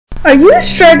Are you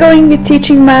struggling with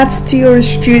teaching maths to your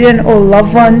student or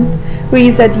loved one who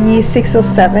is at year 6 or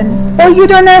 7? Or you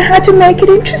don't know how to make it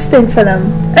interesting for them?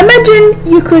 Imagine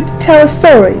you could tell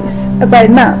stories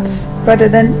about maths rather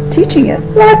than teaching it.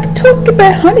 Like talk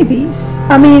about honeybees.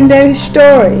 I mean their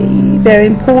story, their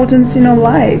importance in our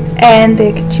lives and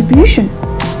their contribution.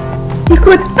 You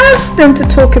could ask them to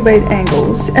talk about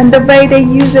angles and the way they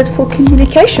use it for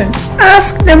communication.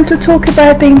 Ask them to talk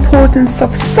about the importance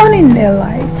of sun in their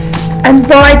lives and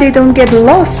why they don't get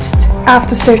lost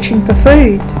after searching for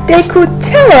food. They could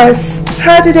tell us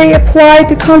how do they apply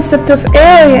the concept of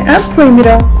area and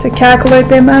perimeter to calculate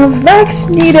the amount of wax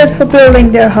needed for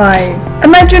building their hive.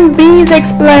 Imagine bees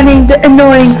explaining the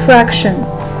annoying fractions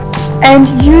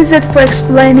and use it for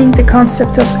explaining the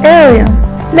concept of area.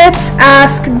 Let's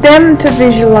ask them to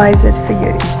visualize it for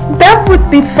you. That would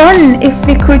be fun if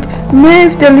we could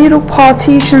move the little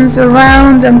partitions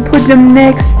around and put them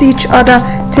next to each other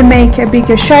to make a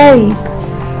bigger shape.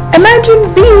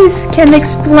 Imagine bees can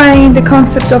explain the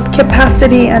concept of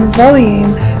capacity and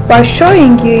volume by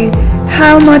showing you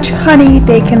how much honey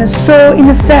they can store in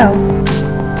a cell.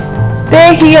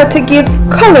 They're here to give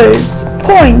colors,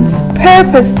 points,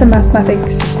 purpose to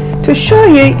mathematics, to show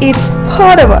you it's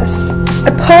part of us,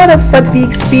 a part of what we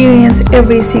experience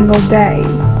every single day.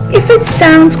 If it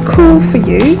sounds cool for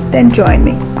you, then join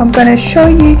me. I'm going to show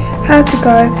you how to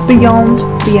go beyond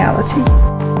reality.